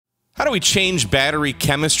How do we change battery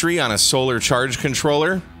chemistry on a solar charge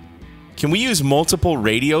controller? Can we use multiple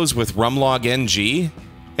radios with RUMlogNG?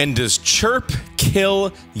 And does Chirp kill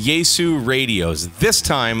Yaesu radios? This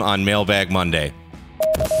time on Mailbag Monday.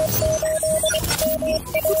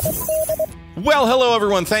 Well, hello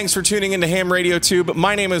everyone. Thanks for tuning into Ham Radio Tube.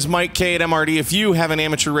 My name is Mike K at MRD. If you have an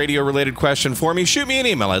amateur radio related question for me, shoot me an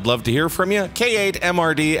email. I'd love to hear from you.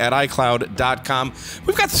 K8MRD@iCloud.com.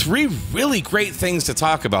 We've got three really great things to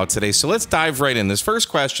talk about today, so let's dive right in. This first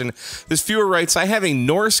question, this viewer writes, I have a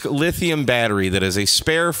Norsk lithium battery that is a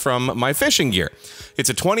spare from my fishing gear.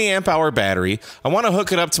 It's a 20 amp hour battery. I want to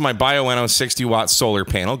hook it up to my BioEnno 60 watt solar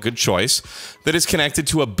panel, good choice, that is connected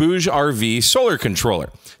to a Bouge RV solar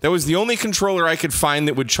controller. That was the only controller I could find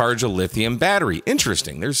that would charge a lithium battery.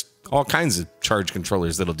 Interesting. There's all kinds of charge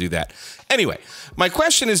controllers that'll do that. Anyway, my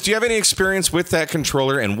question is, do you have any experience with that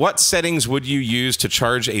controller, and what settings would you use to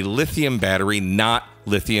charge a lithium battery, not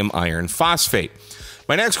lithium iron phosphate?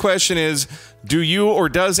 My next question is, do you or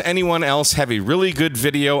does anyone else have a really good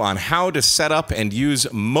video on how to set up and use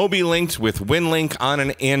MobiLink with WinLink on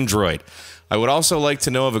an Android? I would also like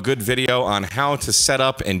to know of a good video on how to set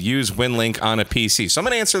up and use WinLink on a PC. So I'm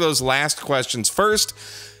going to answer those last questions first.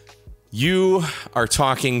 You are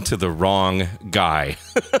talking to the wrong guy.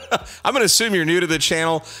 I'm going to assume you're new to the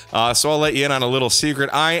channel, so I'll let you in on a little secret.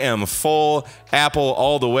 I am full Apple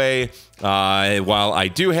all the way. While I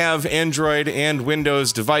do have Android and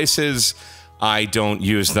Windows devices, I don't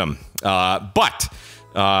use them.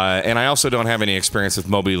 And I also don't have any experience with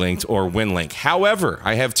MobiLink or WinLink. However,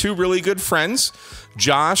 I have two really good friends,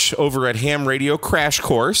 Josh over at Ham Radio Crash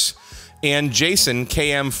Course, and Jason,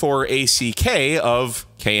 KM4ACK of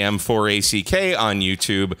KM4ACK on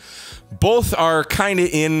YouTube. Both are kind of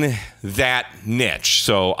in that niche.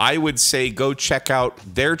 So I would say go check out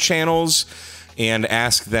their channels and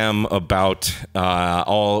ask them about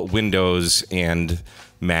all Windows and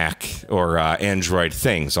Mac or Android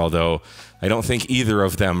things. Although I don't think either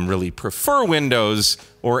of them really prefer Windows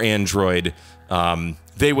or Android.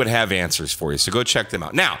 They would have answers for you, so go check them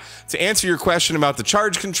out. Now, to answer your question about the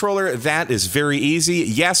charge controller, that is very easy.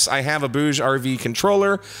 Yes, I have a Bouge RV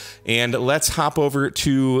controller, and let's hop over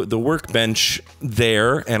to the workbench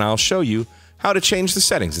there, and I'll show you how to change the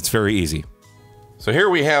settings. It's very easy. So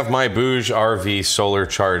here we have my Bouge RV solar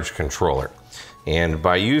charge controller, and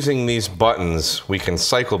by using these buttons, we can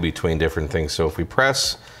cycle between different things. So if we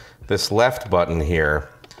press this left button here,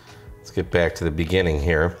 let's get back to the beginning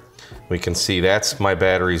here. We can see that's my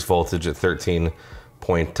battery's voltage at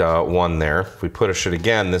 13.1 there. If we push it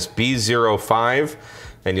again, this B05,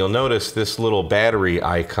 and you'll notice this little battery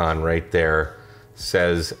icon right there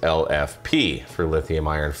says LFP for lithium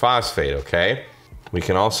iron phosphate, okay? We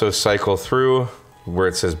can also cycle through where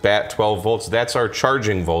it says BAT 12 volts. That's our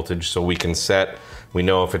charging voltage, so we can set, we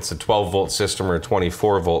know if it's a 12 volt system or a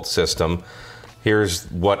 24 volt system.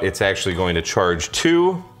 Here's what it's actually going to charge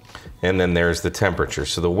to. And then there's the temperature.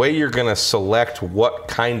 So the way you're gonna select what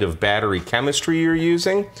kind of battery chemistry you're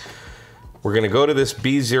using, we're gonna go to this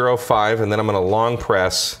B05, and then I'm gonna long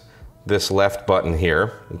press this left button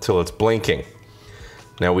here until it's blinking.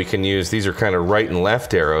 Now we can use, these are kind of right and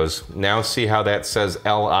left arrows. Now see how that says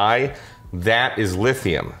LI? That is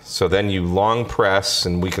lithium. So then you long press,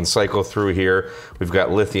 and we can cycle through here. We've got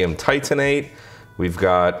lithium titanate, we've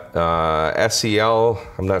got SEL,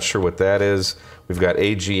 I'm not sure what that is. We've got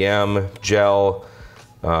AGM, gel,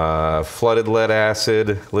 flooded lead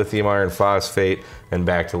acid, lithium iron phosphate, and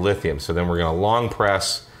back to lithium. So then we're gonna long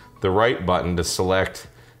press the right button to select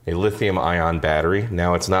a lithium ion battery.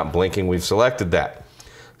 Now it's not blinking, we've selected that.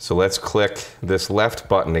 So let's click this left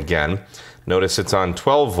button again. Notice it's on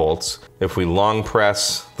 12 volts. If we long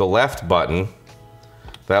press the left button,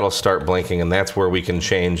 that'll start blinking, and that's where we can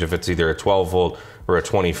change if it's either a 12 volt or a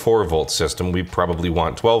 24 volt system. We probably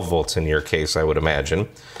want 12 volts in your case, I would imagine.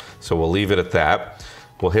 So we'll leave it at that.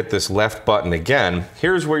 We'll hit this left button again.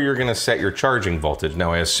 Here's where you're gonna set your charging voltage.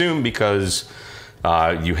 Now I assume because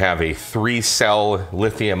you have a 3-cell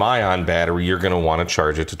lithium ion battery, you're gonna wanna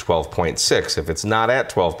charge it to 12.6. If it's not at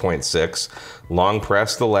 12.6, long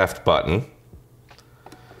press the left button,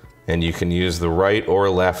 and you can use the right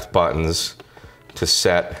or left buttons to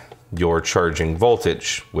set your charging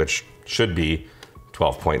voltage, which should be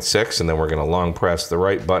 12.6, and then we're gonna long press the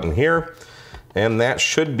right button here, and that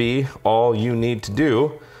should be all you need to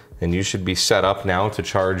do, and you should be set up now to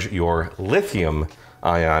charge your lithium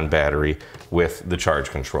ion battery with the charge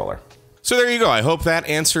controller. So there you go. I hope that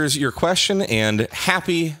answers your question, and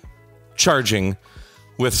happy charging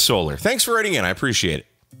with solar. Thanks for writing in. I appreciate it.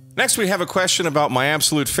 Next, we have a question about my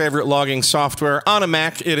absolute favorite logging software on a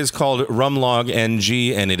Mac. It is called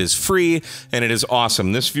RUMlogNG, and it is free, and it is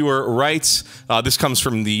awesome. This viewer writes, this comes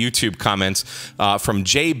from the YouTube comments, from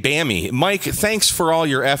Jay Bammy. Mike, thanks for all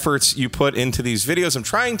your efforts you put into these videos. I'm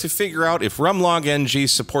trying to figure out if RUMlogNG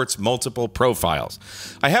supports multiple profiles.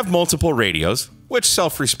 I have multiple radios, which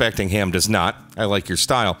self-respecting ham does not. I like your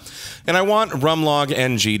style. And I want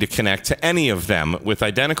RUMlogNG to connect to any of them with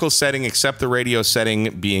identical setting except the radio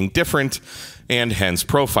setting being different and hence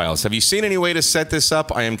profiles. Have you seen any way to set this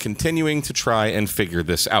up? I am continuing to try and figure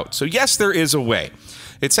this out. So yes, there is a way.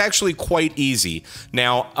 It's actually quite easy.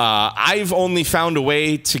 Now, I've only found a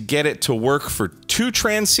way to get it to work for 2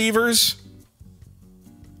 transceivers,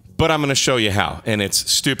 but I'm going to show you how, and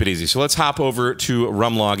it's stupid easy. So let's hop over to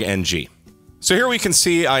RUMlogNG. So here we can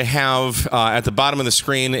see I have at the bottom of the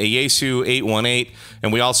screen a Yaesu 818,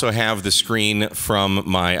 and we also have the screen from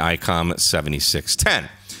my ICOM 7610.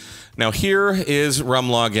 Now here is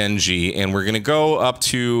RUMlogNG, and we're going to go up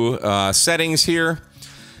to settings here,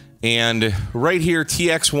 and right here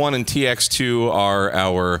TX1 and TX2 are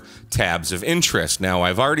our tabs of interest. Now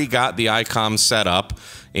I've already got the ICOM set up,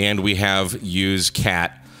 and we have use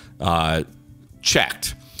cat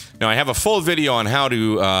checked. Now I have a full video on how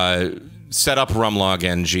to set up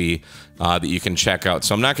RUMlogNG that you can check out.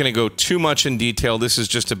 So I'm not going to go too much in detail. This is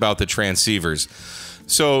just about the transceivers.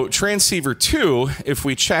 So transceiver 2, if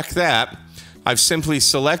we check that, I've simply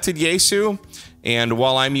selected Yaesu, and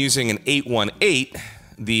while I'm using an 818,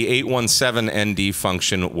 the 817 ND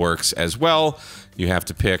function works as well. You have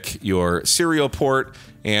to pick your serial port,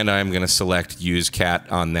 and I'm going to select use cat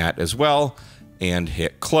on that as well and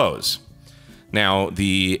hit close. Now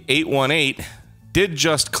the 818 did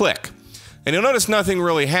just click. And you'll notice nothing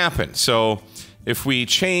really happened. So if we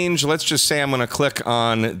change, let's just say I'm going to click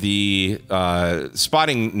on the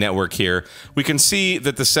spotting network here, we can see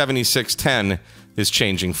that the 7610 is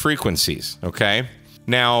changing frequencies, okay?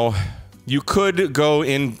 Now, you could go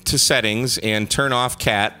into settings and turn off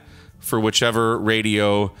cat for whichever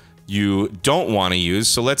radio you don't want to use.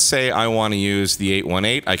 So let's say I want to use the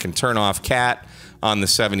 818. I can turn off cat on the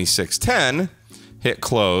 7610, hit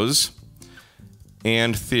close,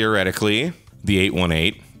 and theoretically, the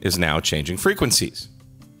 818 is now changing frequencies.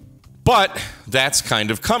 But that's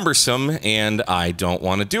kind of cumbersome, and I don't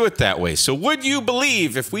want to do it that way. So would you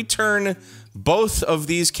believe if we turn both of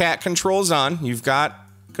these cat controls on, you've got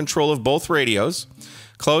control of both radios,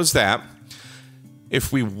 close that.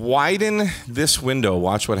 If we widen this window,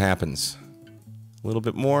 watch what happens. A little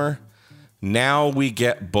bit more. Now we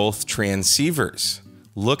get both transceivers.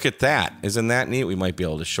 Look at that. Isn't that neat? We might be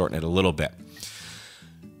able to shorten it a little bit.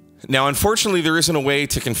 Now, unfortunately, there isn't a way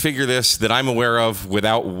to configure this that I'm aware of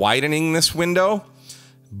without widening this window,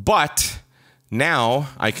 but now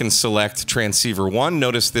I can select transceiver 1.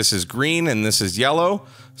 Notice this is green and this is yellow.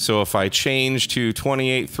 So if I change to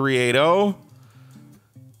 28380,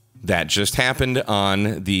 that just happened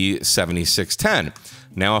on the 7610.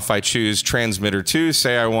 Now if I choose transmitter 2,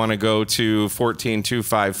 say I want to go to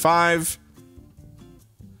 14255,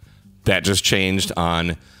 that just changed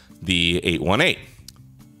on the 818.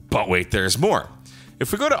 But wait, there's more.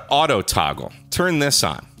 If we go to auto toggle, turn this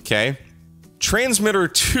on, okay? Transmitter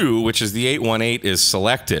 2, which is the 818, is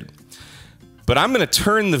selected. But I'm going to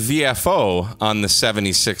turn the VFO on the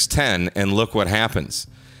 7610, and look what happens.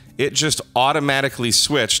 It just automatically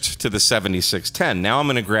switched to the 7610. Now I'm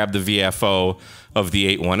going to grab the VFO of the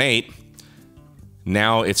 818.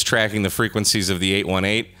 Now it's tracking the frequencies of the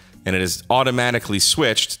 818, and it is automatically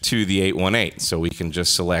switched to the 818. So we can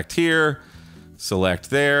just select here, select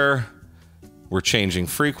there. We're changing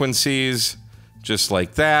frequencies just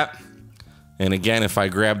like that. And again, if I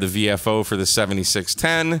grab the VFO for the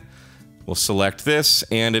 7610, we'll select this,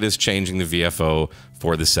 and it is changing the VFO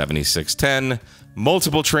for the 7610.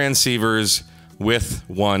 Multiple transceivers with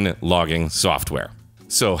one logging software.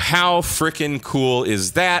 So how frickin' cool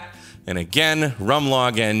is that? And again,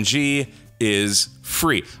 RUMlogNG is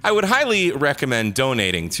free. I would highly recommend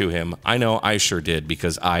donating to him. I know I sure did,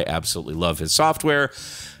 because I absolutely love his software.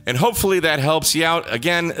 And hopefully that helps you out.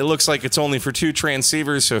 Again, it looks like it's only for 2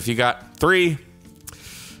 transceivers, so if you got 3,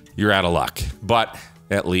 you're out of luck. But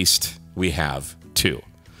at least we have 2.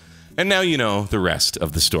 And now you know the rest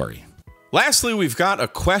of the story. Lastly, we've got a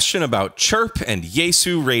question about Chirp and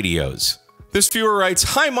Yaesu radios. This viewer writes,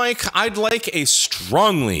 "Hi Mike, I'd like a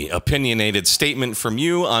strongly opinionated statement from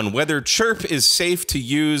you on whether Chirp is safe to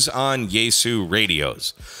use on Yaesu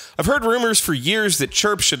radios. I've heard rumors for years that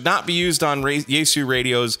Chirp should not be used on Yaesu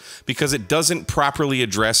radios because it doesn't properly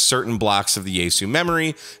address certain blocks of the Yaesu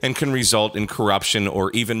memory and can result in corruption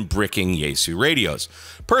or even bricking Yaesu radios.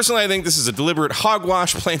 Personally, I think this is a deliberate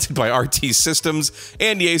hogwash planted by RT Systems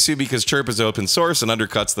and Yaesu because Chirp is open source and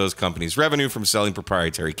undercuts those companies' revenue from selling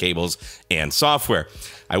proprietary cables and software.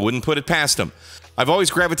 I wouldn't put it past them. I've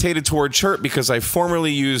always gravitated toward Chirp because I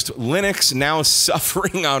formerly used Linux, now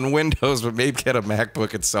suffering on Windows, but maybe get a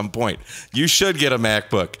MacBook at some point. You should get a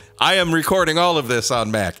MacBook. I am recording all of this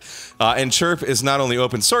on Mac. And Chirp is not only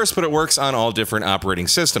open source, but it works on all different operating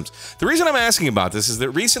systems. The reason I'm asking about this is that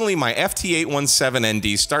recently my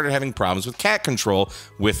FT817ND started having problems with cat control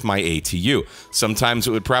with my ATU. Sometimes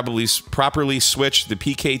it would properly switch the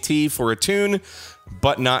PKT for a tune,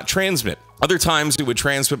 but not transmit. Other times it would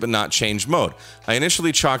transmit but not change mode. I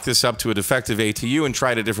initially chalked this up to a defective ATU and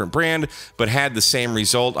tried a different brand, but had the same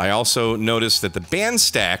result. I also noticed that the band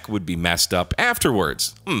stack would be messed up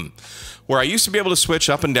afterwards. Where I used to be able to switch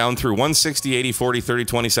up and down through 160, 80, 40, 30,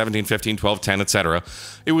 20, 17, 15, 12, 10, etc.,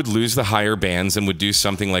 it would lose the higher bands and would do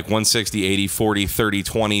something like 160, 80, 40, 30,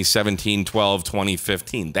 20, 17, 12, 20,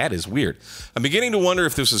 15. That is weird. I'm beginning to wonder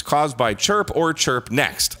if this is caused by Chirp or Chirp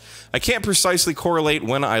Next. I can't precisely correlate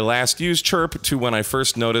when I last used Chirp to when I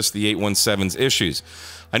first noticed the 817's issues.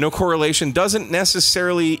 I know correlation doesn't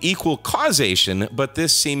necessarily equal causation, but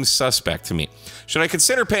this seems suspect to me. Should I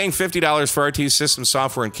consider paying $50 for RT system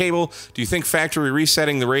software and cable? Do you think factory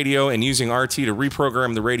resetting the radio and using RT to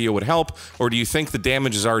reprogram the radio would help? Or do you think the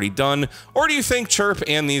damage is already done? Or do you think Chirp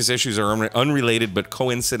and these issues are unrelated but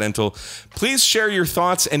coincidental? Please share your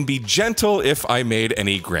thoughts and be gentle if I made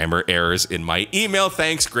any grammar errors in my email.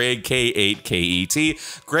 Thanks, Greg,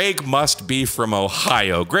 K8KET. Greg must be from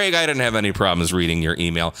Ohio. Greg, I didn't have any problems reading your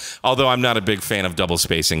email, although I'm not a big fan of double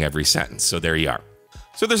spacing every sentence. So there you are.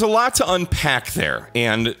 So there's a lot to unpack there,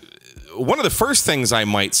 and one of the first things I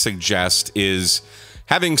might suggest is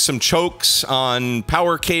having some chokes on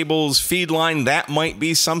power cables, feed line. That might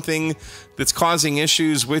be something that's causing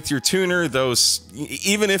issues with your tuner, though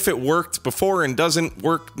even if it worked before and doesn't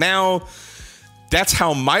work now, that's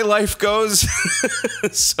how my life goes.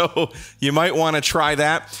 So you might want to try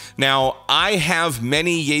that. Now, I have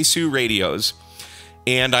many Yaesu radios,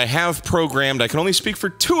 and I have programmed, I can only speak for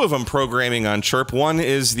two of them programming on Chirp. One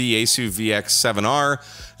is the Yaesu VX7R,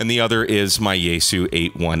 and the other is my Yaesu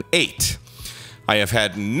 818. I have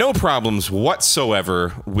had no problems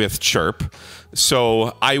whatsoever with Chirp,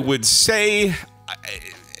 so I would say,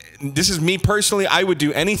 this is me personally, I would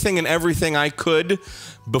do anything and everything I could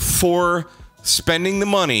before spending the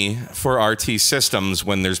money for RT systems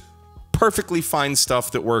when there's perfectly fine stuff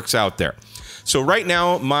that works out there. So right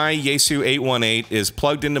now, my Yaesu 818 is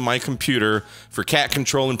plugged into my computer for cat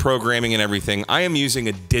control and programming and everything. I am using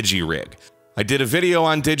a DigiRig. I did a video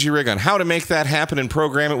on DigiRig on how to make that happen and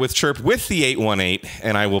program it with Chirp with the 818,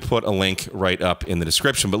 and I will put a link right up in the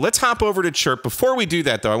description. But let's hop over to Chirp. Before we do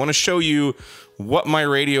that, though, I want to show you what my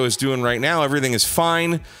radio is doing right now. Everything is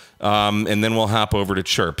fine, and then we'll hop over to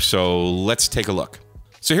Chirp. So let's take a look.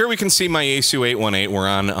 So here we can see my Yaesu 818. We're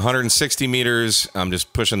on 160 meters. I'm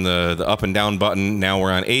just pushing the up and down button. Now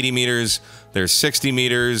we're on 80 meters. There's 60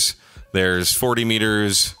 meters. There's 40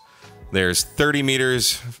 meters. There's 30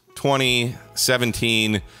 meters, 20,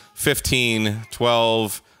 17, 15,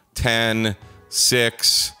 12, 10,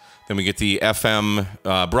 6. Then we get the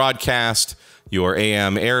FM broadcast, your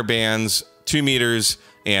AM air bands, 2 meters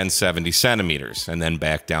and 70 centimeters, and then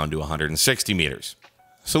back down to 160 meters.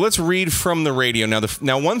 So let's read from the radio.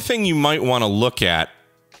 Now, one thing you might want to look at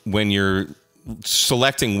when you're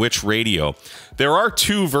selecting which radio, there are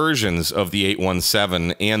two versions of the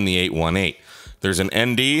 817 and the 818. There's an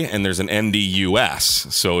ND and there's an ND US.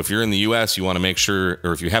 So if you're in the US, you want to make sure,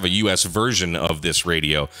 or if you have a US version of this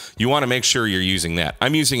radio, you want to make sure you're using that.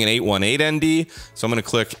 I'm using an 818 ND, so I'm going to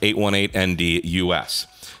click 818 ND US.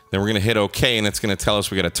 Then we're going to hit OK, and it's going to tell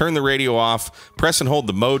us we got to turn the radio off, press and hold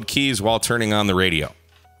the mode keys while turning on the radio.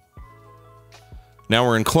 Now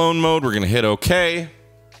we're in clone mode. We're going to hit OK,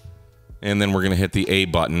 and then we're going to hit the A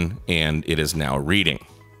button, and it is now reading.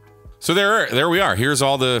 So there we are. Here's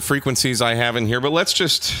all the frequencies I have in here, but let's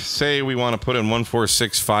just say we want to put in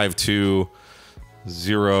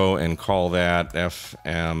 14652 and call that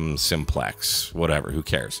FM simplex, whatever, who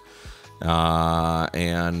cares?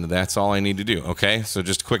 And that's all I need to do. Okay, so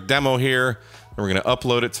just a quick demo here. We're going to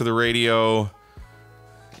upload it to the radio,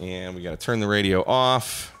 and we got to turn the radio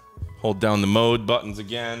off. Hold down the mode buttons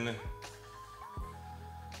again,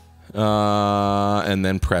 and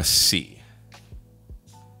then press C.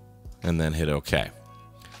 and then hit OK.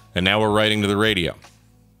 And now we're writing to the radio.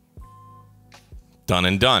 Done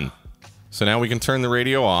and done. So now we can turn the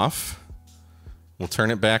radio off. We'll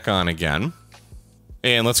turn it back on again.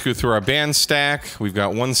 And let's go through our band stack. We've got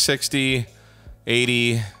 160,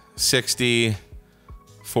 80, 60,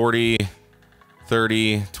 40,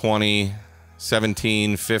 30, 20,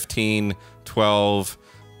 17, 15, 12,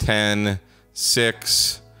 10,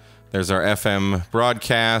 6. There's our FM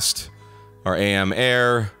broadcast, our AM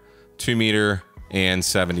air, 2 meter and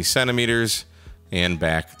 70 centimeters, and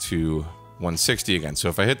back to 160 again. So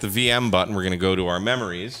if I hit the VM button, we're going to go to our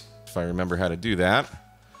memories, if I remember how to do that.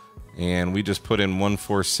 And we just put in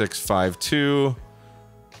 14652,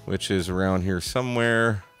 which is around here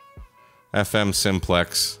somewhere. FM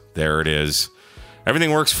simplex. There it is.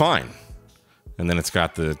 Everything works fine. And then it's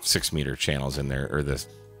got the 6 meter channels in there, or the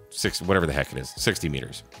 6, whatever the heck it is, 60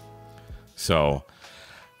 meters. So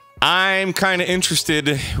I'm kind of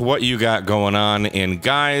interested what you got going on. And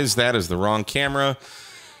guys, that is the wrong camera.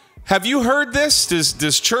 Have you heard this?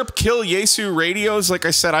 Does Chirp kill Yaesu radios? Like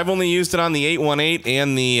I said, I've only used it on the 818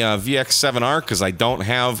 and the VX7R because I don't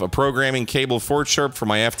have a programming cable for Chirp for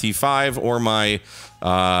my FT5 or my,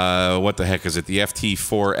 what the heck is it, the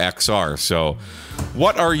FT4XR. So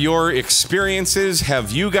what are your experiences?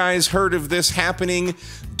 Have you guys heard of this happening?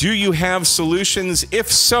 Do you have solutions?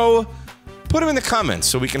 If so, put them in the comments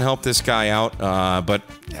so we can help this guy out. But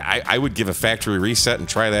I would give a factory reset and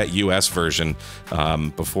try that US version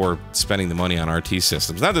before spending the money on RT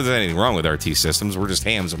systems. Not that there's anything wrong with RT systems. We're just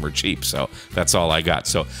hams and we're cheap. So that's all I got.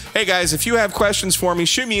 So, hey, guys, if you have questions for me,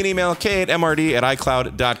 shoot me an email,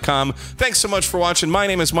 k8mrd@icloud.com. Thanks so much for watching. My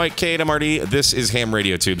name is Mike, K8mrd. This is Ham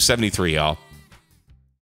Radio Tube 73, y'all.